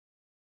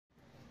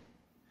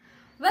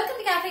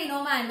Cafe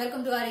Noma and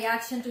welcome to our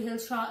reaction to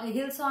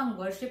Hillsong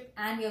Worship,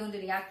 and we are going to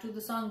react to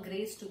the song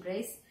Grace to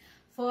Grace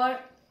for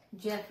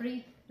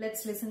Jeffrey.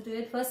 Let's listen to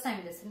it. First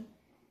time listen.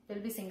 There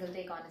will be single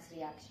take on his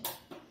reaction.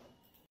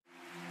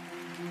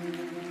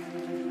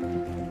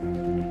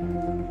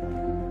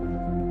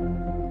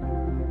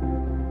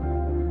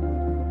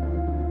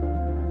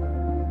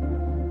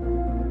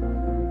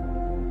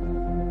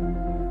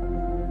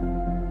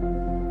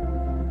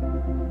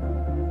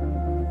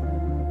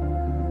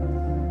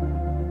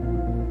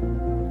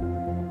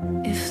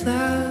 If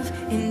love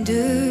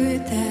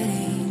endured that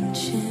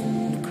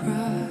ancient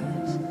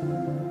cross,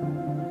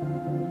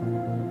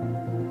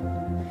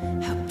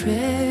 how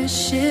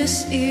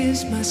precious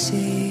is my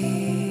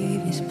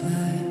Savior's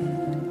blood.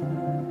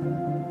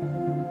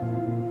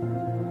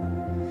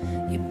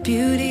 Your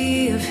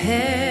beauty of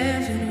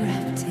heaven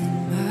wrapped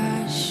in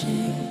my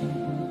shame,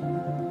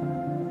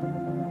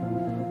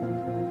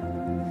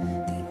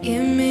 the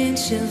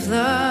image of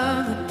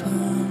love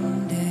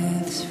upon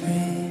death's frame.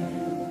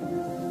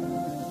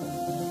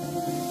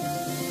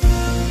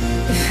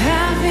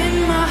 Having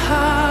my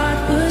heart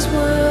was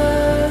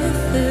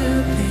worth the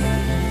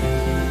pain,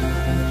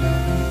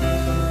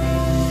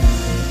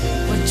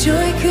 what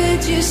joy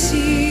could you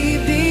see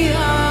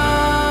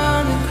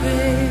beyond the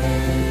grave?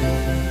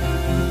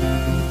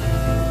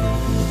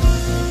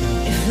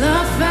 If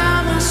love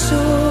found my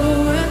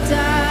soul worth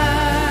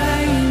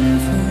dying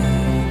for,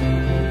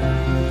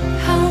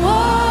 how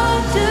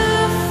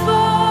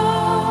wonderful,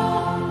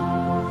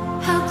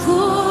 how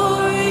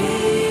glorious.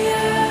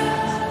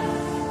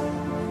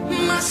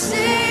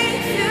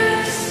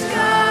 Savior's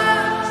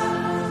God,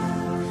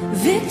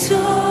 victorious.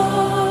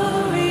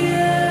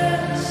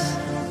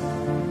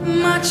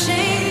 My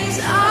chains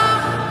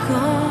are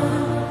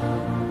gone,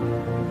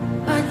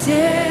 my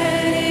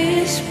debt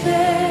is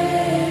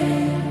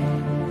paid.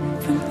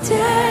 From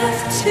death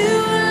to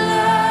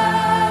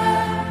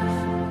life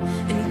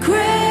and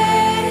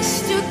grace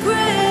to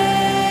grace.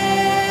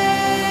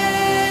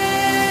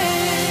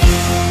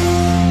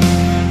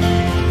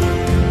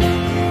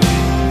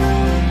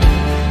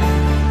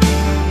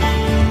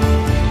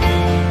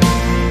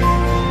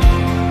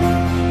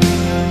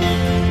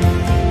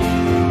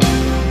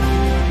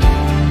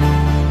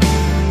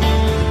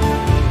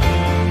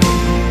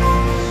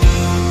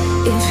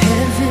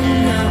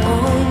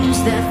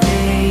 That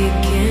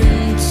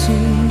vacant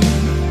tomb,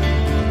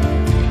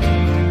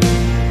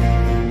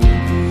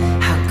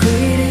 how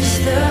great is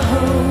the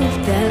hope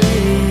that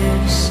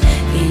lives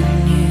in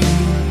you.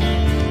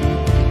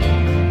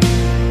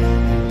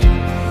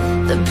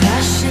 The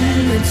passion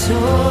that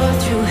tore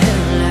through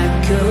hell like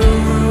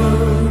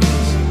gold,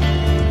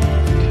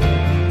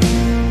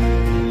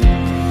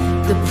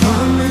 the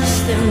promise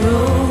that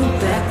rolled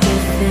back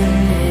within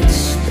its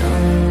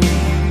stone.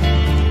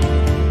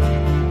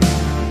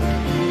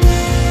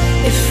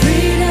 If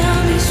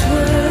freedom is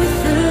worth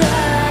the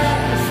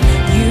life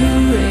you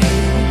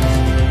raised,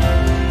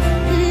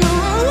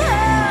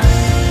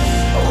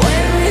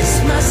 where is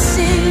my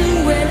sin?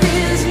 Where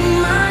is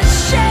my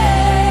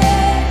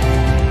shame?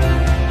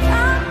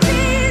 Oh,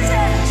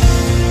 Jesus,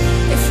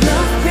 if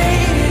love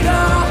paid it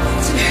all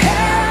to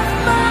have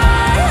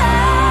my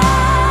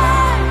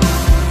life,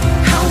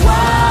 how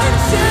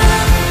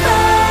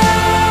wonderful,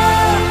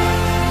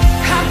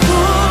 how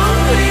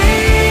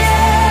glorious.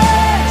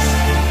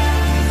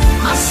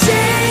 My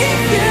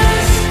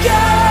Savior's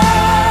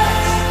God,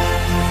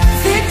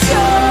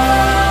 victorious.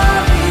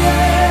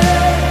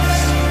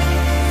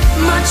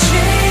 My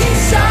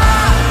chains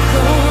are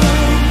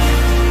gone,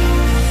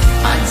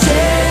 my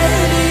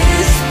debt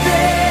is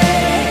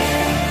paid.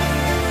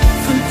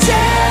 From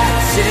death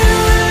to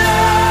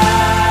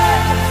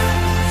life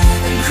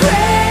and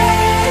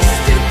grace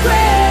to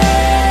grace.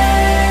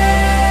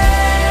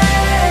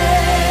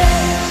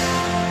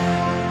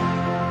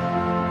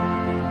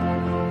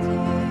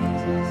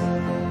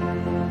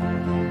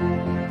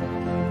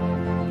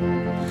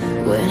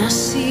 When I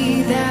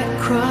see that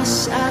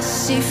cross, I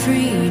see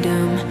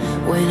freedom.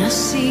 When I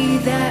see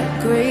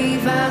that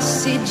grave, I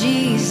see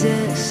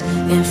Jesus.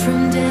 And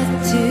from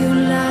death to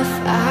life,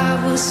 I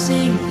will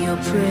sing your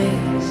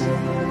praise.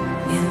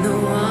 In the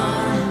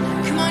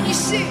wonder, come on, you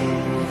see.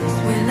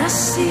 When I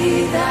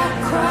see that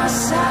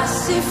cross, I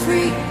see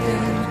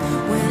freedom.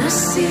 When I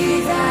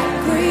see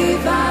that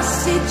grave, I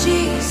see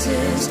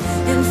Jesus.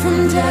 And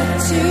from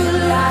death to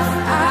life,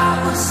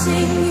 I will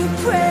sing your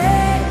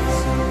praise.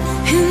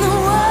 In the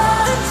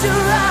wonder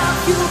of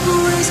your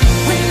grace.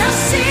 When I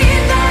see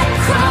that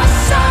cross,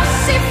 I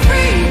see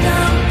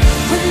freedom.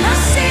 When I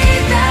see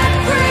that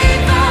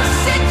grave, I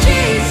see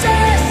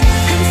Jesus.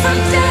 And from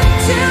death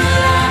to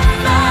life,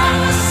 I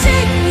will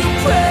sing your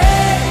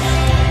praise.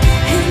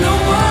 In the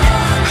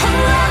wonder,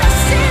 when I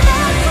see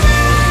that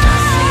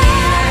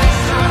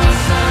cross,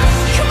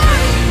 come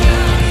on.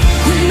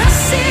 When I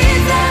see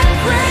that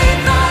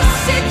grave, I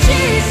see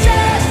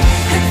Jesus.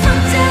 And from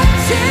death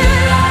to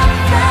life,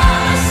 I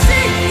will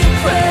sing your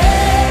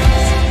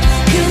praise.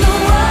 In the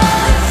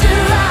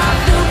wonder of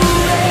your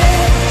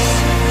grace,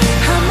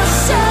 I'm a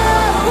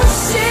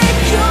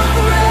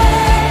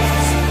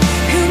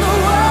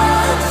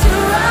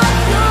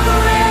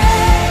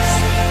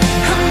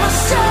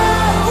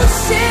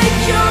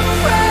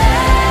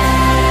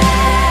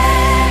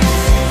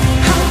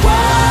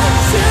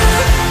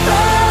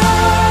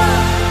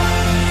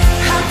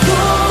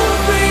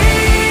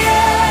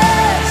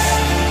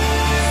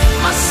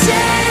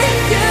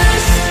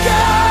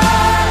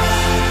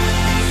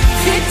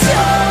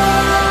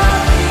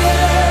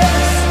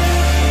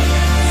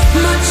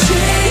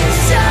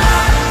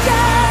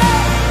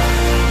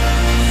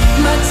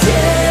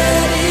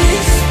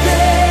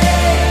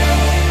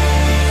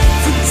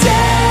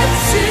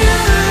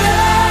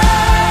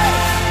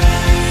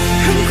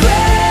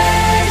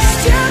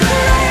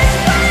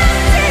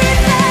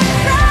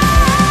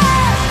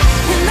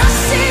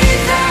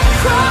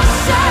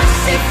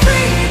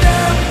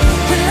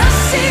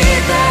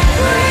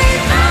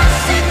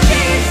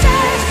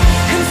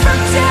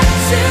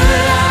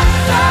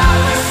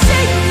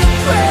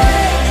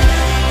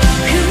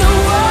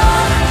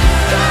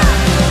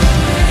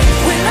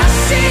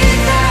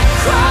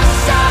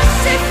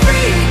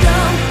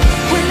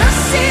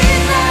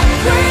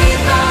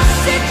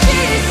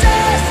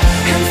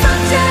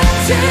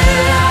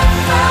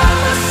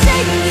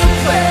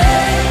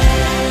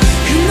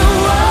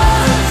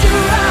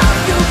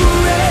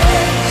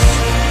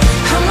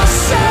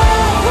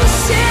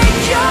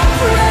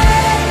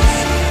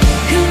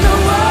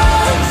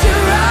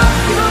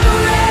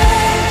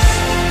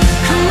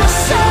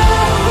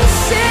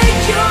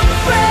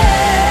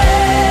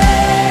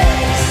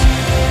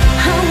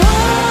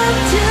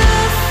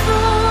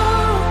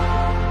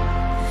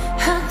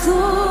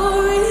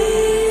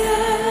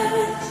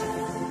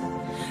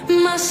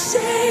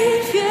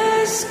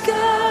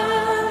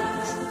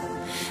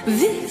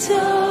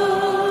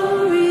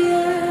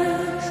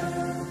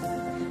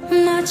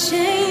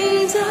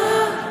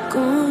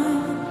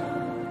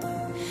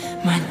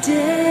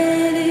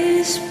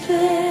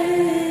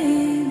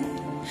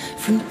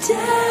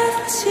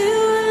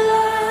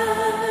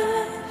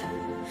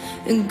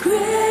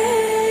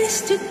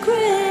grace to grace.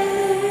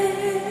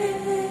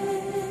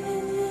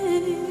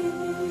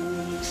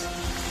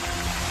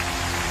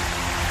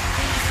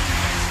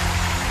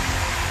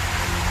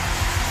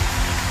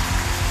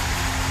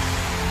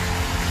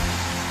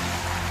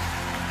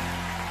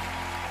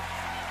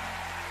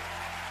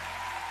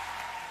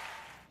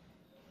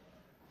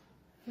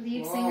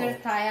 Lead singer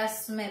Thaya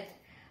Smith.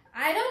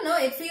 I don't know,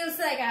 it feels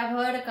like I've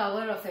heard a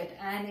cover of it,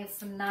 and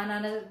it's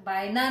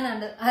by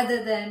none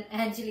other than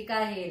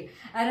Angelica Hale.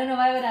 I don't know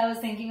why, but I was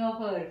thinking of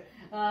her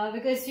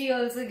because she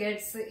also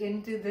gets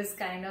into this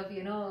kind of,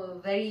 you know,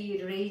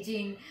 very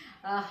raging,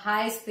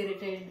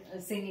 high-spirited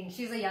singing.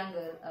 She's a young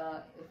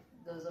girl, if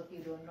those of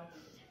you don't know,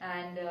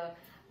 and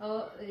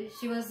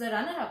she was the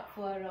runner-up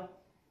for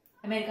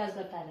America's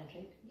Got Talent,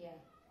 right?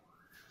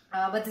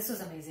 Yeah. But this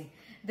was amazing.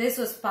 This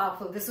was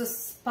powerful. This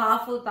was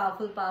powerful.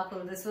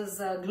 This was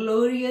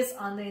glorious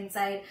on the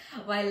inside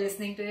while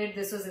listening to it.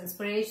 This was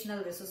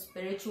inspirational. This was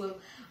spiritual.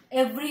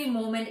 Every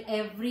moment,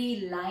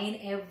 every line,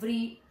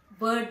 every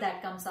word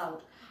that comes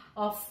out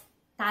of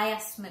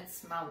Thaya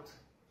Smith's mouth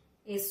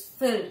is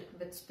filled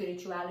with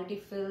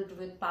spirituality, filled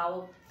with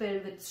power,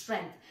 filled with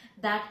strength.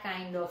 That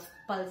kind of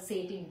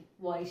pulsating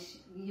voice,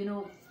 you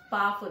know,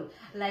 powerful,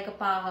 like a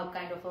power hub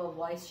kind of a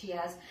voice she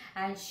has.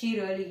 And she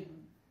really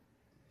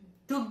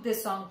took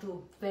this song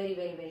to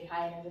very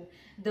high level.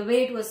 The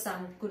way it was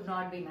sung could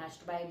not be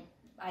matched by,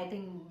 I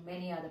think,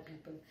 many other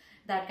people.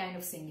 That kind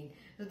of singing.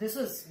 So this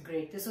was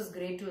great. This was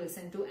great to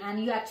listen to,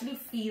 and you actually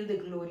feel the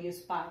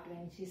glorious part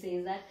when she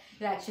says that.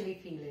 You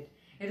actually feel it.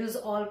 It was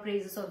all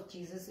praises of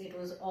Jesus. It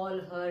was all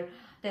her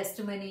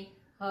testimony,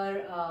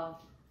 her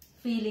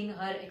feeling,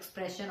 her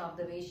expression of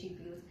the way she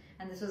feels,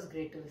 and this was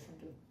great to listen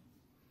to.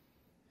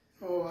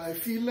 Oh, I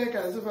feel like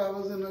as if I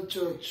was in a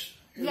church.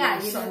 Yeah,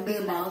 Sunday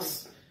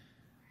Mass.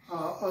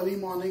 Early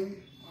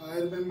morning, I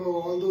remember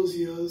all those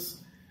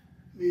years,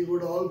 we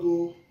would all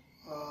go,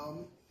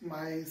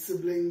 my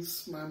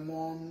siblings, my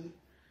mom,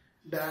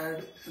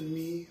 dad and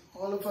me,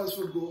 all of us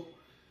would go,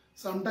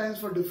 sometimes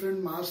for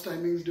different mass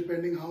timings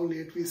depending how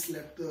late we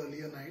slept the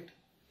earlier night,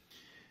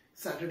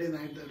 Saturday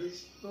night that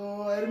is.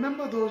 So I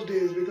remember those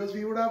days because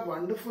we would have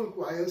wonderful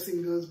choir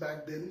singers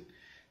back then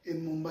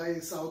in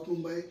Mumbai, South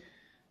Mumbai,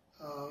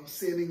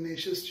 St.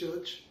 Ignatius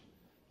Church,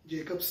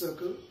 Jacob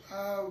Circle,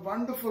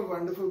 wonderful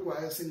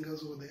choir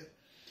singers over there.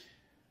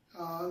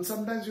 And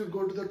sometimes you'd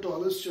go to the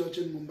tallest church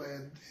in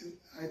Mumbai.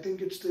 I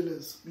think it still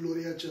is,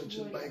 Gloria Church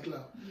in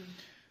Baikla.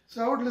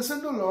 So I would listen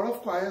to a lot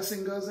of choir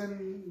singers,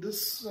 and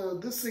this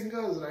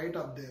singer is right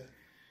up there.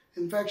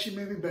 In fact, she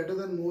may be better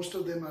than most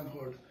of them I've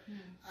heard.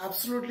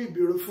 Absolutely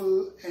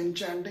beautiful,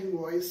 enchanting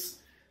voice,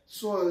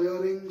 so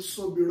alluring,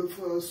 so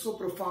beautiful, so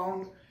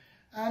profound,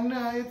 and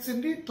it's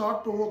indeed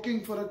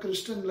thought-provoking for a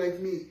Christian like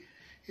me.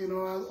 You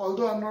know,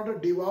 although I'm not a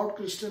devout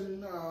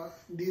Christian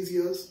these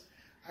years,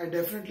 I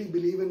definitely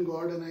believe in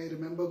God and I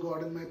remember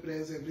God in my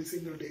prayers every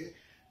single day.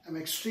 I'm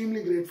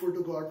extremely grateful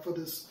to God for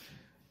this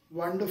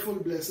wonderful,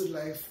 blessed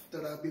life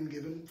that I've been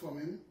given from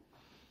Him.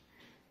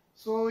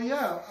 So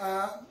yeah,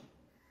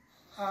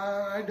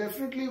 I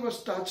definitely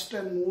was touched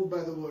and moved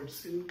by the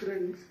words.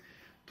 Incredible,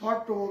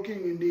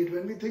 thought-provoking indeed.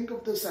 When we think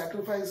of the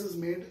sacrifices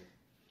made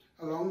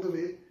along the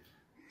way,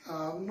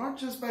 not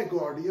just by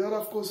God, here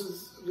of course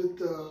is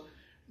with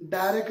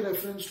direct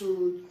reference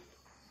to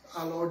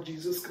our Lord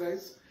Jesus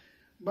Christ,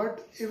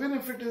 but even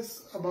if it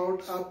is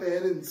about our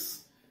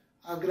parents,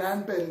 our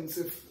grandparents,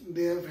 if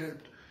they have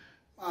helped,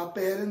 our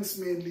parents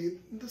mainly,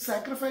 the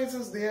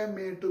sacrifices they have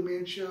made to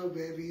make sure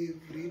where we've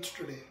reached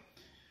today.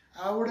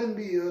 I wouldn't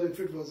be here if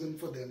it wasn't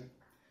for them.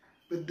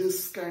 With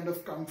this kind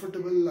of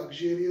comfortable,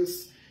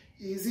 luxurious,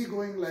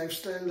 easygoing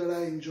lifestyle that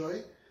I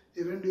enjoy,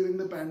 even during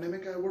the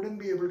pandemic, I wouldn't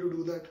be able to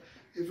do that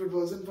if it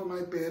wasn't for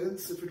my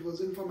parents, if it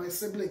wasn't for my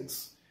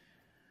siblings.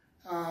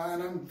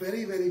 And I'm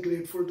very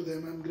grateful to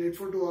them. I'm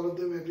grateful to all of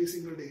them every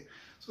single day.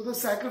 So the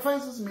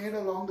sacrifices made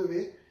along the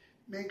way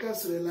make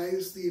us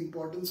realize the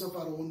importance of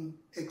our own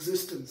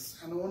existence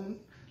and own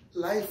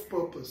life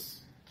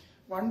purpose.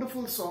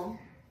 Wonderful song.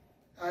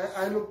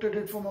 I looked at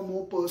it from a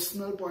more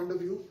personal point of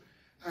view.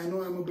 I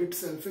know I'm a bit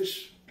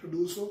selfish to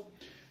do so,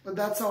 but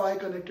that's how I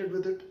connected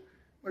with it.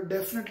 But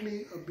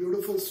definitely a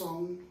beautiful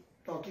song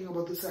talking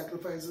about the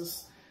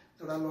sacrifices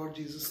that our Lord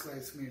Jesus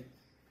Christ made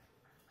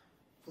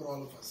for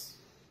all of us.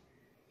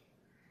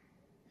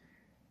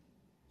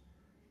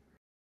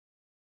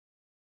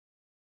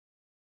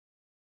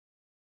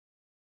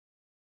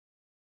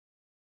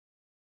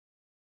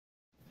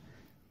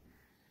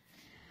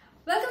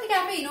 Welcome to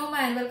Cafe Enoma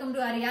and welcome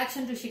to our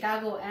reaction to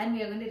Chicago, and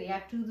we are going to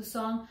react to the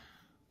song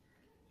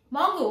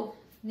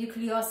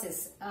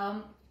Mongonucleosis.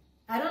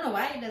 I don't know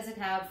why does it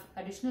have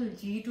additional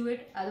G to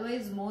it,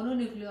 otherwise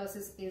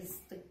mononucleosis is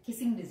the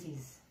kissing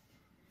disease.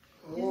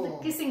 Oh. It's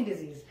the kissing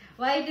disease.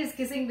 Why it is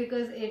kissing?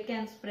 Because it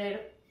can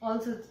spread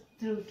also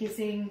through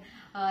kissing,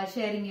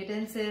 sharing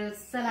utensils,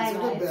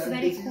 saliva. Is it a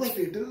bad disease,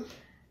 fatal?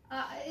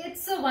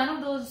 It's one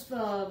of those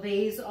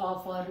ways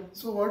of...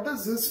 So what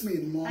does this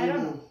mean, Mongo?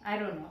 I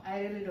don't know. I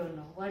really don't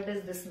know. What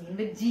does this mean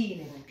with G in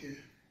it? Okay.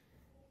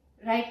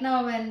 Right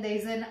now when there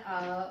is an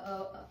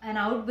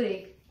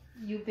outbreak,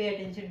 you pay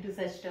attention to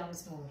such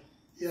terms more.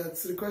 Yeah,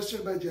 it's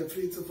requested by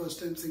Jeffrey. It's the first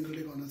time single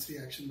take honest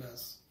reaction by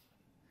us.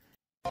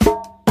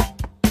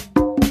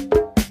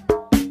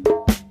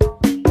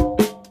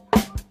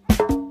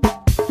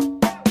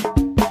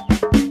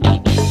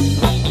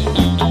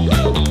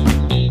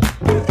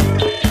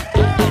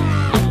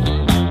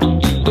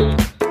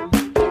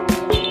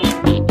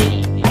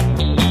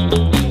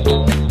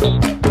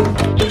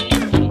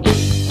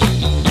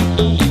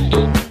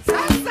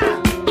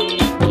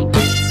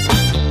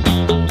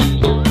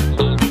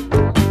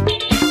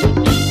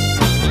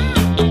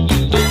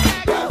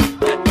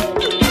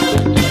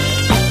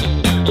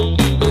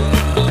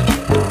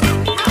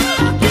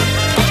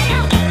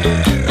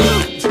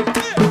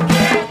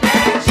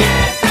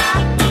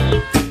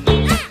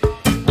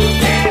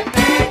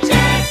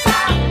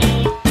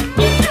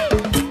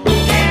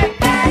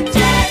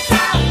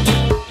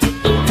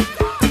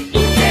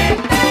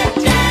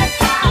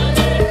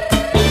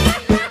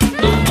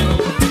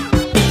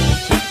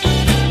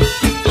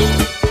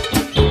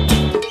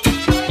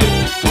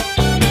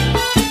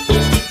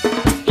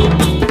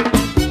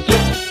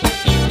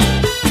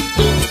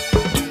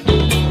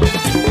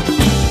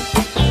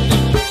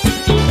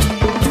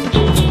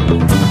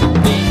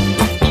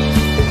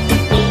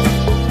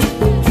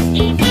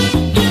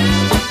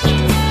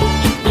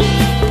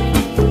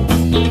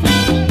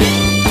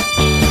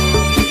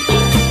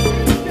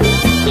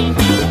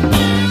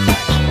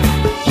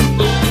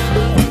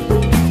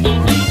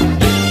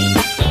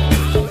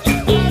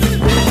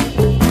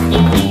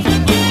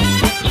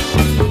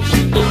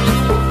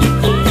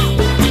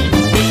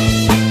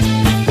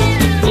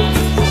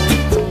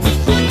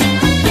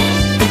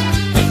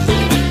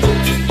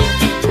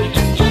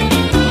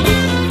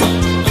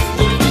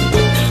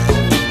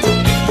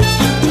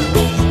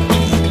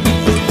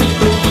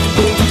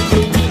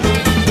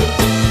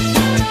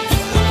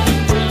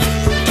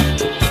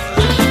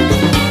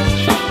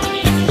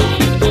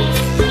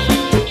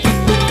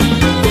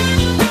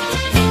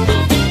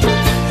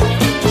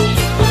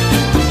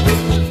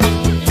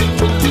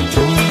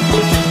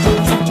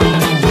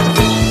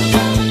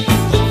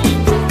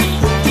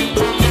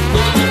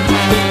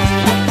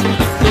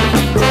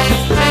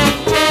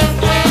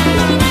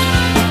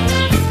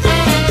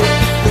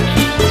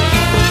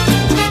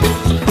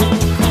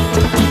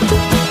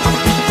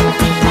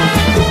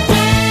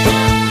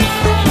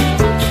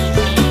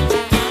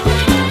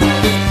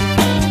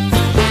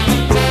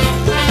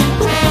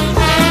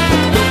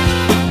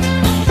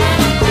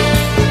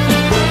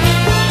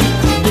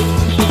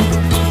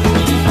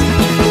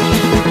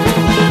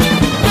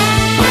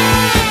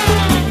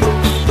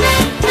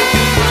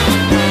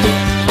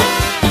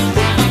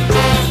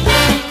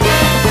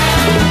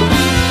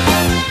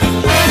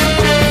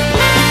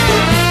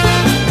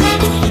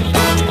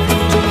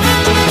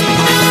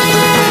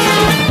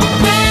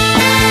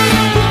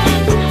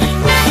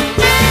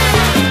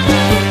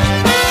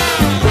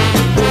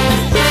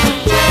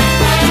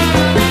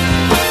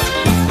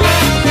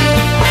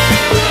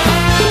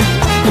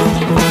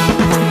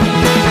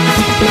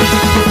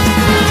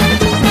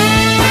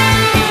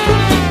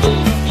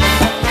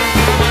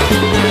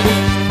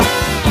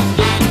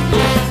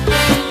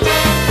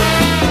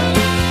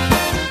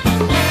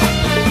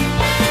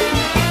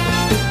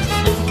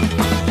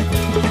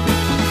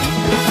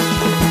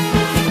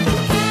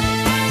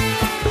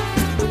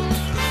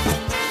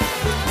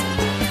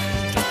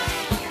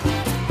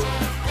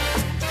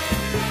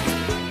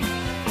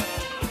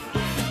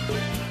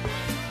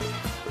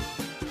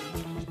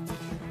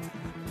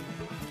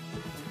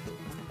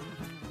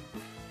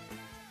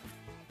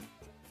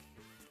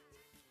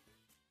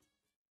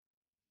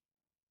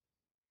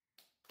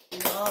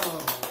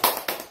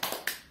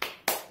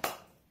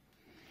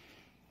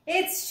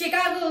 It's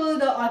Chicago,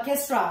 the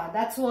orchestra.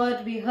 That's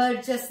what we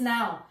heard just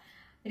now.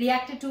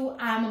 Reacted to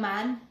I'm a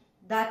Man.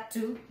 That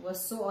too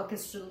was so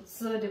orchestral,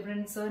 so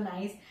different, so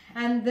nice.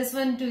 And this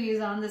one too is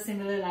on the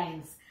similar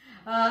lines.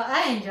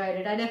 I enjoyed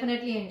it. I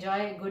definitely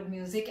enjoy good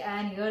music,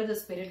 and here the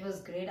spirit was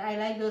great. I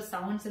like those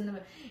sounds in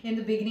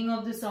the beginning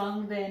of the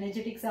song, the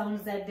energetic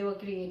sounds that they were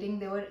creating.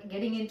 They were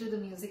getting into the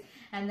music,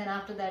 and then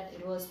after that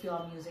it was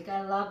pure music.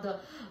 I love the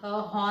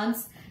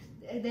horns.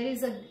 There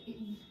is a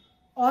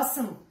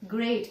awesome,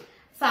 great,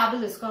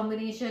 fabulous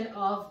combination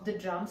of the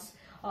drums,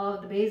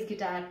 of the bass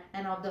guitar,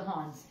 and of the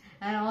horns.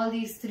 And all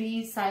these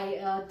three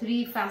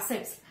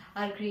facets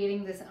are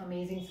creating this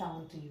amazing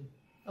sound to you,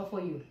 or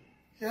for you.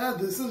 Yeah,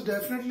 this is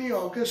definitely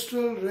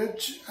orchestral,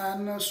 rich,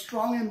 and a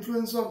strong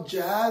influence of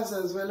jazz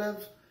as well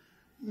as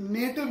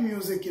native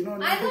music, you know.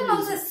 I thought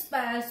also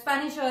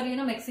Spanish or, you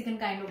know, Mexican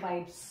kind of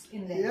vibes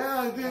in there.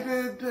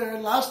 Yeah,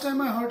 last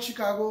time I heard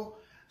Chicago,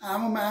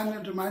 I'm a Man,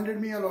 it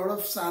reminded me a lot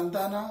of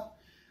Santana.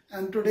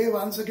 And today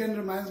once again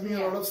reminds me a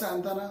lot of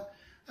Santana.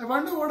 I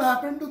wonder what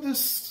happened to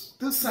this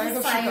side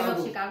of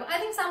Chicago. I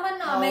think someone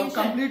mentioned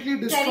completely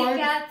destroyed. Terry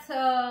Kath,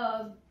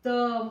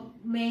 the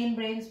main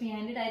brains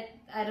behind it.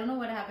 I don't know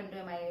what happened to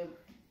him. I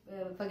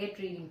forget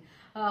reading.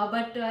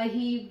 But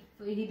he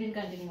didn't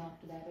continue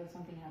after that, or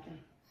something happened.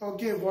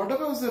 Okay,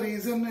 whatever was the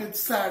reason, it's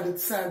sad.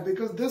 It's sad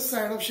because this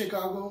side of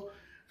Chicago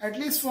at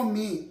least for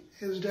me,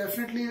 is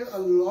definitely a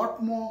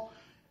lot more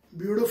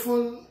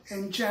beautiful,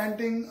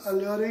 enchanting,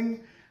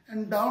 alluring,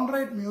 and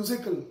downright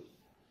musical.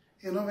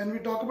 You know, when we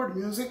talk about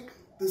music,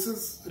 this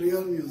is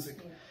real music.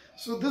 Yeah.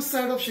 So this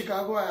side of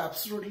Chicago I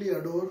absolutely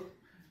adore,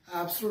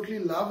 absolutely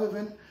love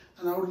even,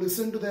 and I would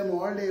listen to them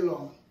all day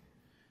long.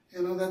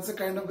 You know, that's the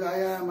kind of guy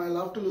I am. I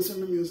love to listen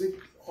to music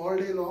all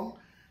day long,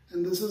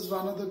 and this is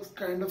one of the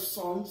kind of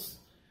songs,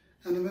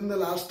 and even the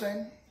last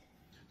time,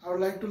 I would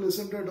like to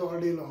listen to it all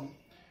day long.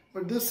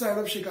 But this side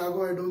of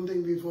Chicago, I don't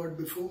think we've heard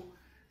before.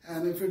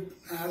 And if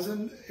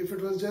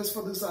it was just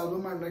for this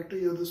album, I'd like to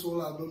hear this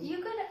whole album. You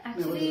could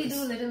actually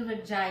do a little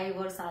bit jive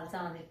or salsa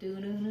on it.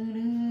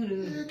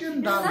 You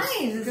can dance.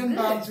 Nice, you can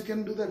dance. You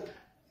can do that.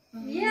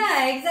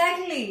 Yeah,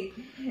 exactly.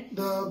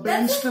 The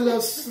Ben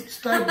Stiller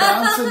type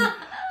dance and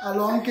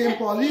Along Came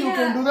Polly. You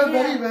can do that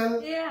very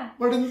well. Yeah.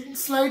 But in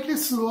slightly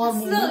slower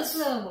movements.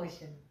 Slow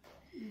motion.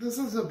 This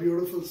is a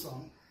beautiful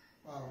song.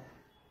 Wow.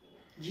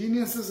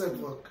 Geniuses at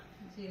work.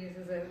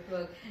 Geniuses at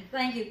work.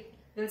 Thank you.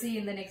 We'll see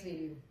you in the next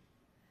video.